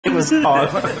It was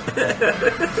odd.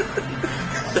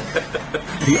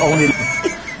 The only.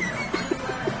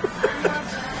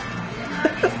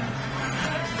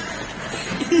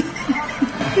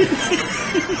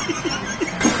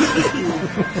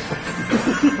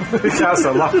 Can't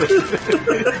stop laughing.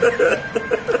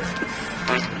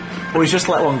 Oh, he's just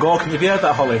let one go. Can you hear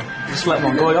that, Holly? Just let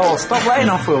one go. Oh, stop letting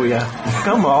off, will you?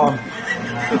 Come on.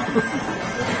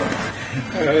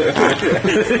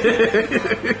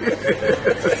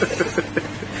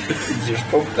 Just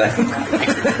pumped that.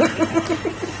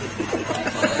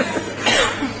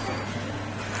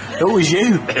 It was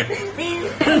you.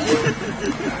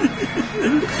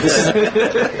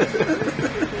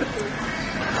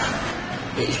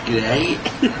 It's great.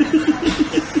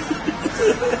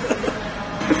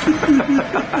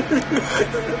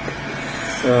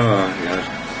 Oh, God.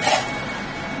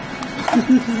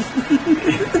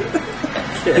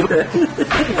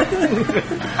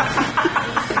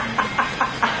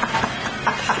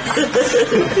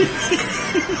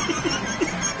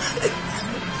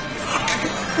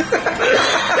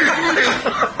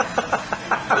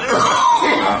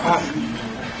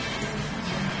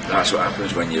 That's what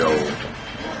happens when you're old.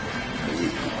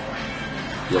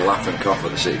 You laugh and cough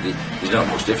at the same. There's not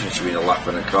much difference between a laugh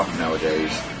and a cough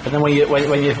nowadays. And then when you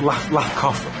laugh,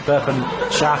 cough, burp, and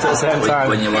shout at the same time.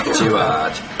 When you laugh too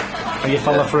hard. And you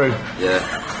follow through. Yeah,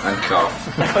 and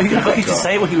cough. You just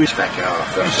say what you was.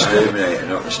 Feckers. That's the Terminator,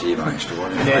 not the steam angster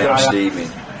one. Yeah, I'm steaming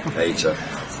hater.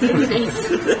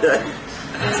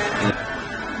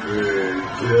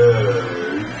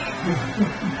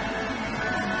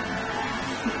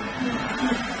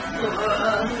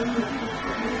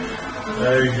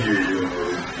 Thank you.